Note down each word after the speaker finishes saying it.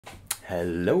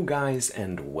Hello guys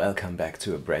and welcome back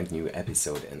to a brand new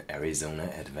episode in Arizona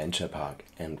Adventure Park,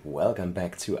 and welcome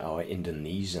back to our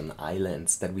Indonesian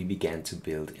islands that we began to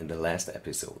build in the last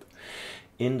episode.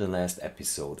 In the last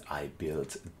episode I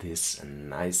built this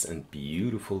nice and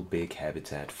beautiful big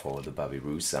habitat for the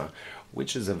babirusa,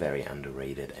 which is a very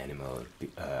underrated animal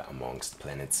amongst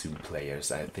Planet Zoo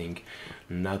players. I think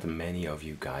not many of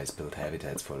you guys build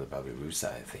habitats for the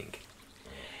babirusa, I think.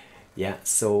 Yeah,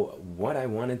 so what I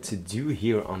wanted to do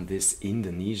here on this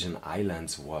Indonesian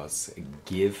islands was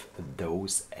give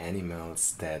those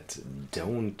animals that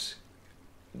don't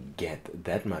get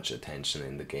that much attention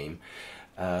in the game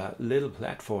a little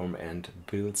platform and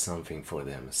build something for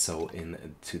them. So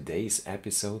in today's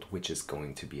episode, which is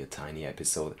going to be a tiny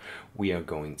episode, we are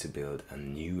going to build a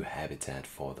new habitat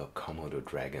for the Komodo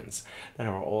dragons that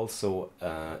are also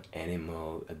an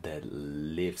animal that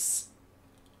lives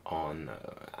on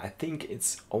I think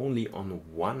it's only on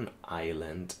one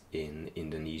island in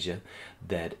Indonesia,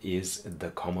 that is the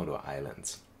Komodo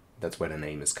Islands. That's where the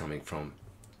name is coming from,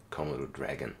 Komodo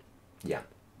dragon. Yeah.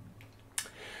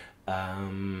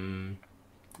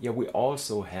 Yeah, we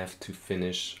also have to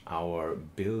finish our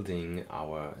building,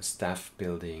 our staff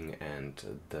building,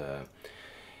 and the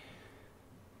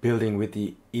building with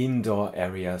the indoor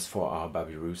areas for our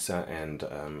babirusa, and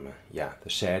yeah, the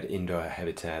shared indoor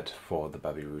habitat for the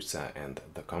babirusa and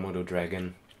the Komodo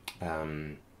dragon.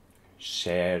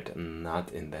 Shared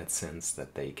not in that sense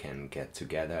that they can get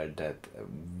together, that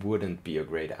wouldn't be a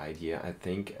great idea, I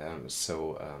think.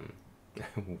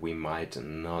 We might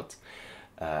not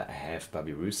have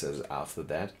babirusas after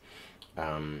that,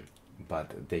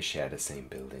 but they share the same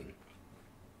building.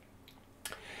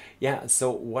 Yeah, so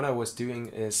what I was doing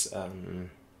is,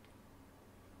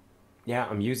 yeah,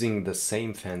 I'm using the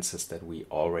same fences that we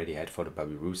already had for the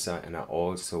babirusa, and I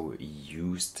also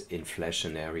used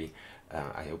inflationary,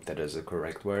 I hope that is a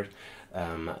correct word,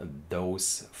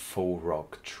 those faux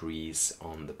rock trees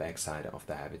on the backside of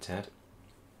the habitat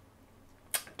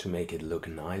to make it look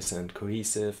nice and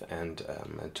cohesive, and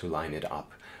to line it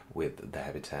up with the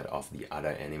habitat of the other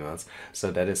animals. So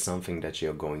that is something that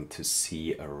you're going to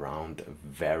see around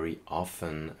very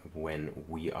often when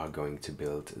we are going to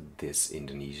build this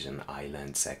Indonesian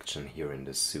island section here in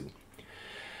the zoo.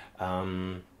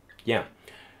 Yeah,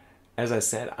 as I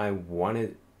said, I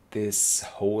wanted this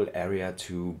whole area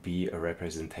to be a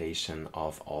representation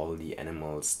of all the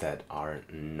animals that are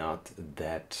not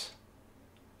that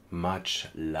much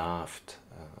loved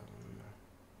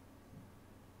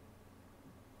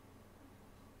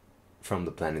from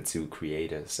the Planet Zoo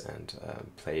creators and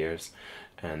players.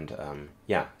 And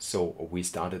yeah, so we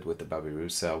started with the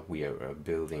babirusa. We are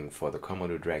building for the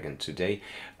Komodo dragon today.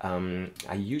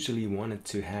 I usually wanted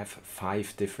to have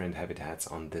 5 different habitats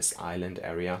on this island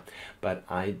area, but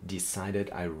I decided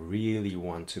I really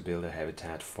want to build a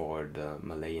habitat for the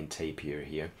Malayan tapir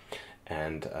here.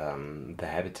 And the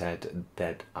habitat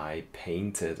that I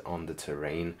painted on the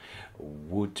terrain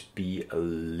would be a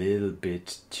little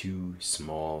bit too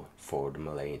small for the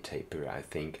Malayan tapir, I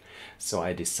think. So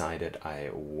I decided I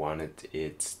wanted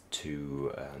it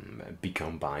to be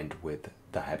combined with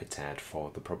the habitat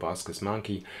for the proboscis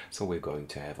monkey. So we're going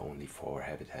to have only 4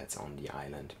 habitats on the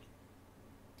island.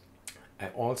 I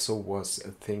also was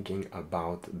thinking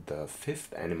about the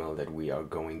 5th animal that we are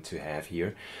going to have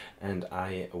here, and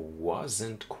I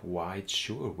wasn't quite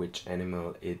sure which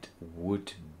animal it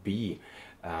would be.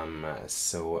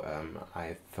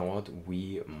 I thought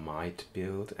we might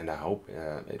build, and I hope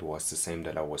it was the same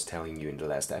that I was telling you in the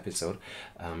last episode.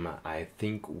 I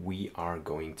think we are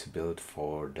going to build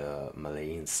for the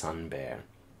Malayan sun bear.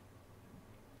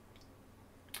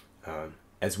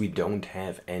 As we don't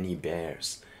have any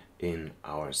bears in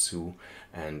our zoo,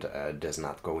 and there's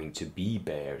not going to be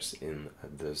bears in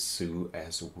the zoo,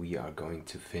 as we are going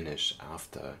to finish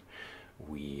after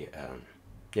we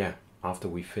after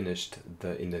we finished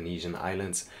the Indonesian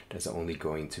islands. There's only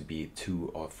going to be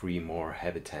 2 or 3 more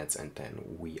habitats, and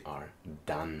then we are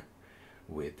done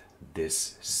with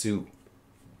this zoo.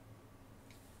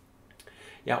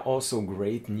 Yeah, also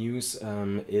great news.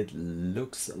 It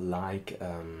looks like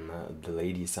the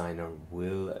lady designer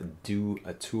will do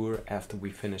a tour after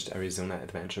we finished Arizona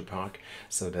Adventure Park.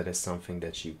 So that is something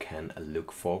that you can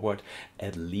look forward.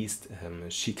 At least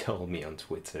she told me on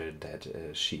Twitter that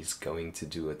she's going to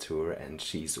do a tour, and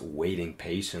she's waiting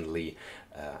patiently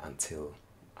until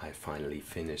I finally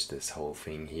finish this whole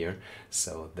thing here.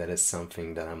 So that is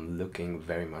something that I'm looking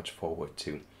very much forward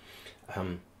to.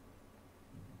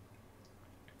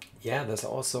 Yeah, there's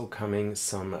also coming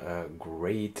some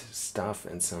great stuff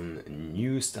and some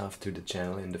new stuff to the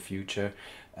channel in the future.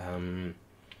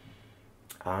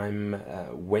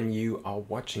 When you are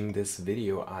watching this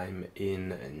video, I'm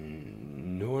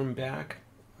in Nuremberg.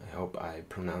 I hope I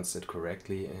pronounced it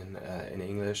correctly in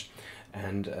English,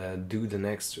 and do the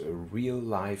next real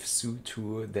life zoo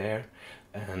tour there,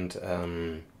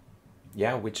 and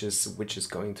yeah, which is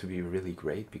going to be really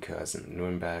great because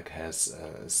Nuremberg has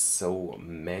so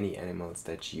many animals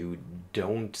that you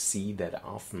don't see that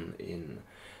often in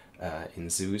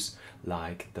zoos,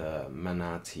 like the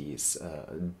manatees,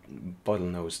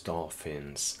 bottlenose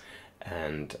dolphins,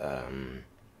 and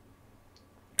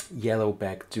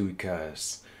yellowback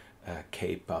duikers,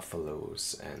 Cape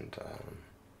buffaloes, and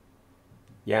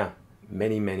yeah,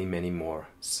 many more.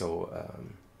 So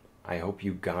I hope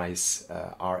you guys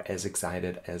are as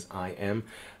excited as I am.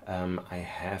 I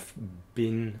haven't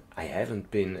been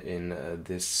in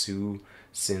this zoo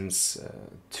since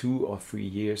 2 or 3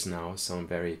 years now, so I'm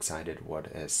very excited what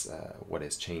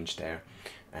has changed there,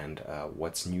 and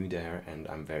what's new there, and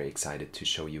I'm very excited to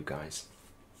show you guys.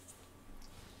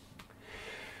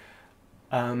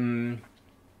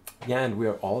 Yeah, and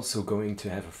we're also going to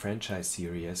have a franchise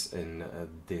series in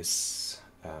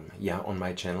on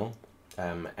my channel.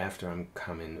 After I'm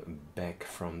coming back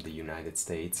from the United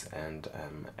States, and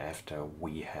after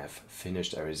we have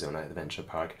finished Arizona Adventure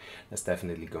Park, there's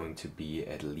definitely going to be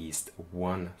at least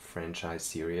one franchise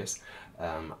series.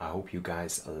 I hope you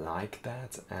guys like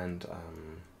that, and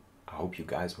I hope you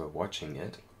guys were watching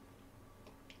it.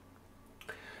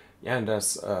 Yeah, and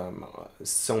there's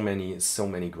so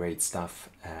many great stuff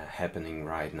happening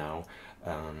right now.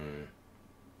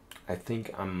 I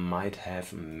think I might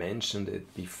have mentioned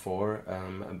it before,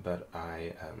 but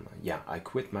I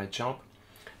quit my job,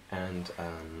 and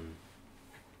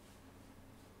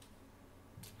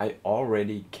I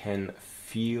already can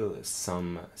feel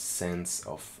some sense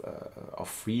of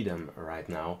freedom right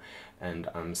now, and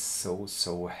I'm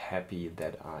so happy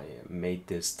that I made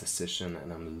this decision,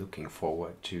 and I'm looking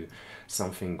forward to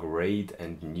something great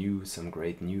and new, some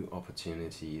great new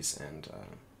opportunities, and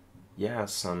yeah,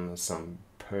 some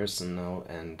personal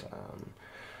and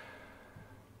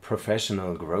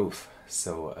professional growth.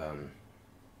 So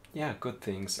yeah, good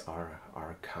things are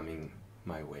coming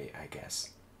my way, I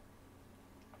guess.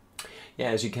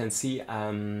 Yeah, as you can see,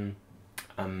 I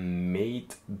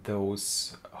made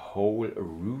those whole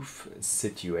roof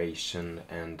situation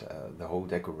and the whole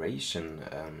decoration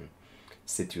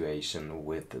situation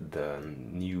with the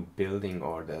new building,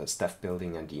 or the staff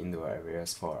building, and the indoor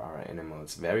areas for our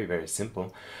animals very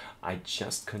simple. I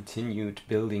just continued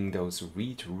building those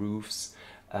reed roofs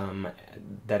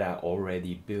that I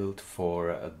already built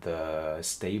for the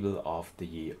stable of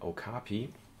the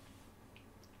okapi.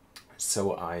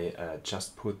 So I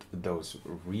just put those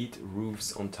reed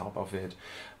roofs on top of it,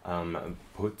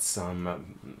 put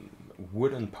some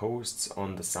wooden posts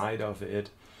on the side of it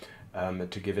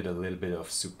to give it a little bit of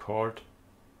support,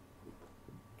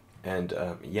 and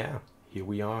yeah, here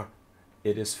we are.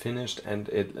 It is finished, and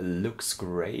it looks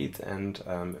great, and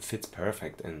fits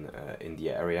perfect in the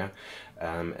area,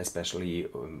 especially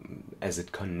as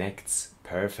it connects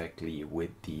perfectly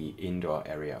with the indoor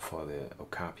area for the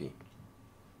okapi.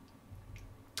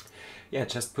 Yeah,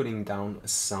 just putting down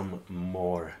some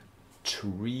more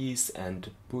trees and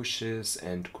bushes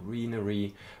and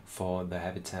greenery for the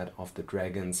habitat of the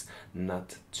dragons,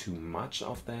 not too much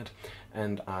of that.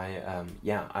 And I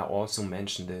also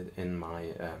mentioned it in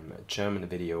my German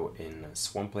video in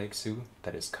Swamp Lake Zoo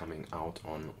that is coming out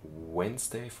on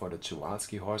Wednesday for the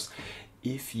Kowalski horse.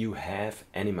 If you have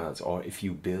animals, or if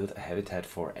you build a habitat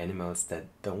for animals that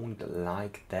don't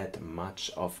like that much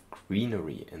of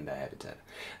greenery in the habitat,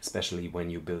 especially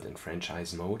when you build in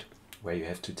franchise mode, where you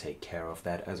have to take care of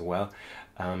that as well,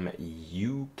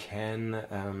 you can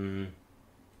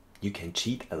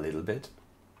cheat a little bit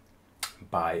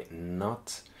by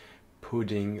not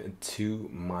putting too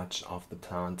much of the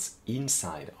plants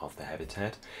inside of the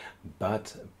habitat,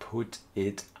 but put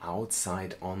it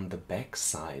outside on the back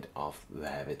side of the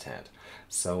habitat.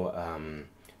 So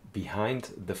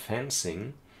behind the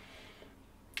fencing,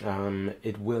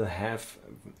 it will have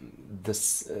the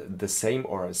same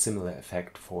or a similar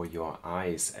effect for your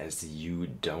eyes, as you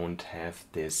don't have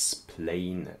this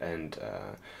plain and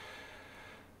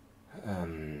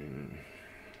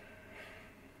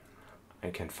I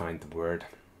can't find the word.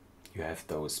 You have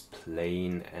those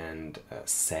plain and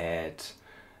sad,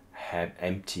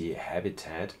 empty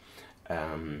habitat,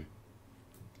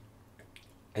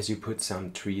 as you put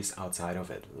some trees outside of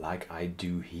it, like I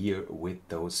do here with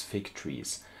those fig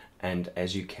trees. And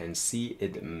as you can see,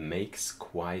 it makes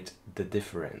quite the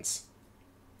difference.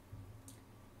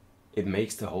 it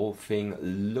makes the whole thing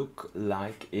look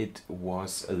like it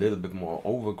was a little bit more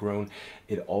overgrown.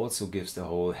 It also gives the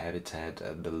whole habitat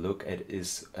the look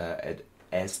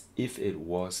as if it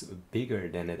was bigger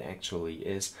than it actually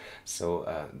is.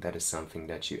 So that is something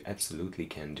that you absolutely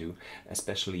can do,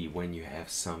 especially when you have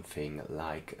something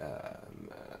like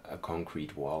a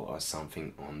concrete wall or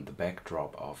something on the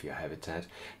backdrop of your habitat.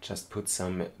 Just put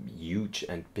some huge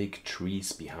and big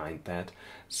trees behind that,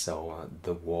 so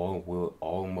the wall will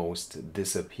almost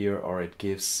disappear, or it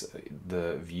gives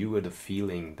the viewer the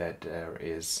feeling that there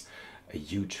is a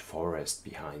huge forest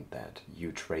behind that,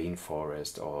 huge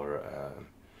rainforest or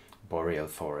boreal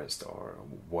forest or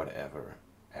whatever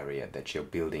area that you're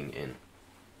building in.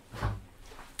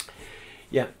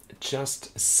 Yeah,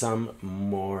 just some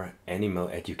more animal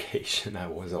education. I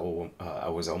was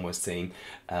almost saying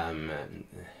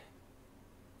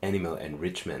animal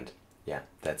enrichment. Yeah,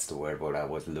 that's the word what I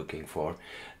was looking for.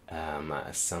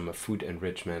 Some food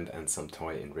enrichment and some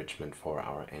toy enrichment for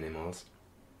our animals.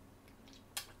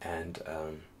 And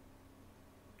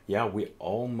yeah, we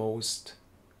almost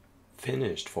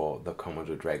finished for the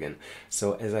Komodo dragon.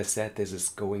 So as I said, this is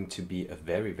going to be a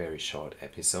very, very short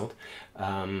episode.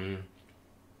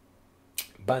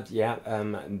 But yeah,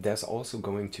 there's also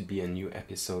going to be a new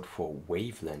episode for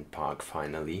Waveland Park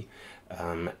finally,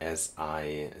 as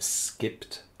I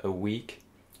skipped a week.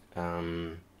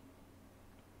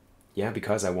 Yeah,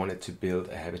 because I wanted to build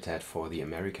a habitat for the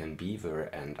American beaver,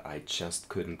 and I just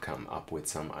couldn't come up with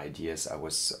some ideas. I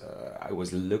was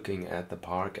looking at the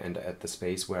park and at the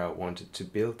space where I wanted to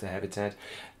build the habitat,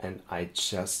 and I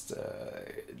just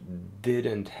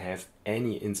didn't have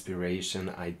any inspiration.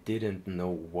 I didn't know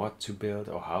what to build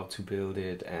or how to build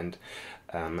it, and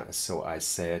so I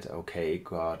said, okay,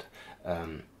 God,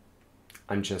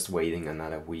 I'm just waiting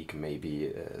another week,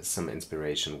 maybe some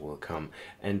inspiration will come.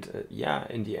 And yeah,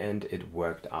 in the end it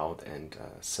worked out, and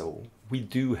so we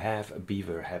do have a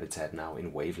beaver habitat now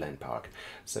in Waveland Park.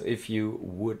 So if you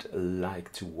would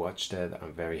like to watch that,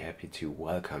 I'm very happy to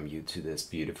welcome you to this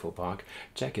beautiful park.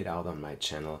 Check it out on my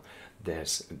channel.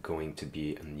 There's going to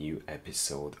be a new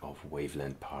episode of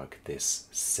Waveland Park this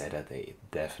Saturday,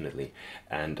 definitely.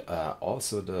 And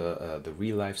also the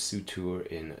real life zoo tour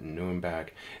in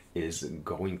Nuremberg is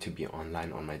going to be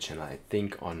online on my channel, I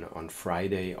think on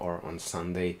Friday or on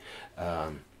Sunday.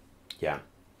 Yeah,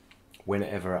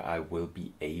 whenever I will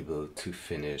be able to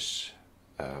finish,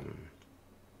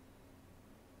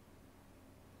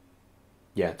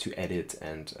 yeah, to edit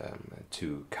and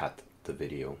to cut the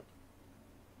video.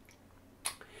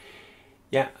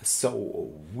 Yeah,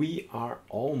 so we are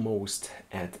almost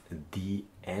at the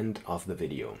end of the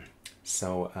video.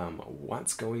 So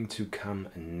what's going to come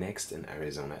next in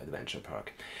Arizona Adventure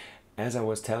Park? As I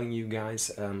was telling you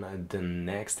guys, the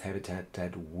next habitat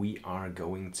that we are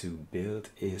going to build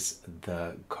is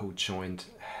the co-joint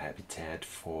habitat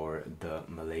for the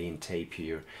Malayan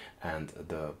tapir and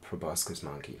the proboscis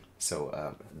monkey.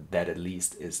 So that at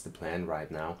least is the plan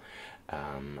right now.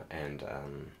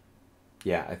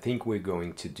 Yeah, I think we're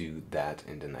going to do that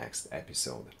in the next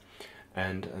episode.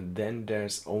 And then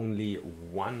there's only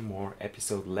one more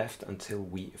episode left until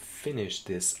we finish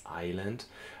this island,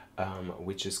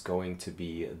 which is going to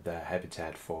be the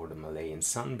habitat for the Malayan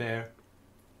sun bear.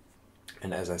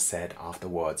 And as I said,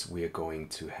 afterwards we're going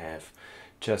to have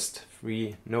just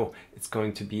it's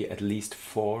going to be at least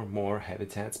 4 more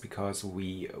habitats, because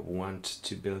we want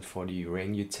to build for the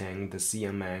orangutan, the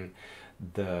siamang,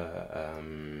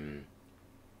 the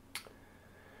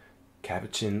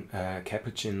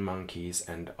capuchin monkeys,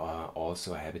 and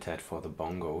also a habitat for the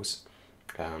bongos.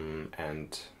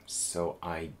 And so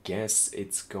I guess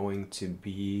it's going to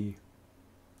be,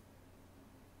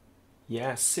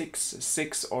 yeah,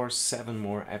 six or 7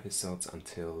 more episodes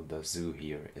until the zoo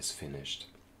here is finished,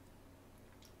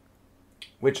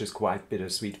 which is quite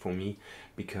bittersweet for me,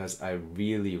 because I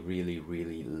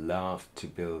really love to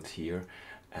build here,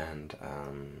 and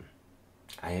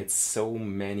I had so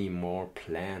many more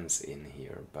plans in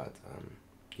here, but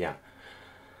yeah,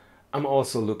 I'm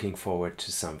also looking forward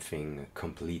to something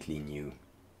completely new.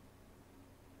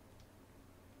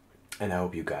 And I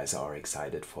hope you guys are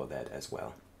excited for that as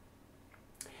well.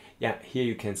 Yeah, here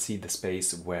you can see the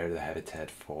space where the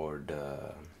habitat for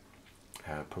the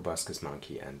proboscis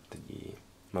monkey and the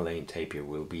Malayan tapir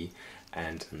will be.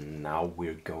 And now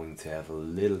we're going to have a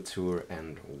little tour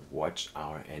and watch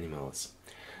our animals.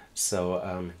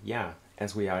 So yeah,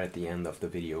 as we are at the end of the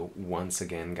video, once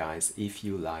again guys, if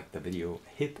you like the video,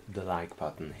 hit the like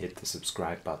button, hit the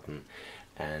subscribe button,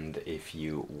 and if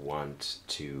you want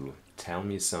to tell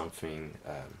me something,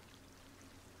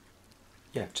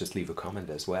 yeah, just leave a comment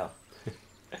as well.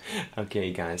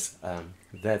 Okay, guys,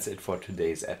 that's it for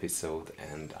today's episode,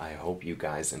 and I hope you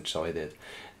guys enjoyed it.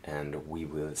 And we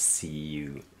will see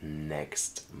you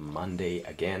next Monday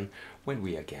again when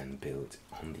we again build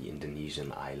on the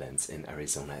Indonesian islands in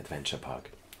Arizona Adventure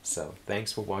Park. So,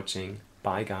 thanks for watching.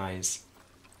 Bye, guys.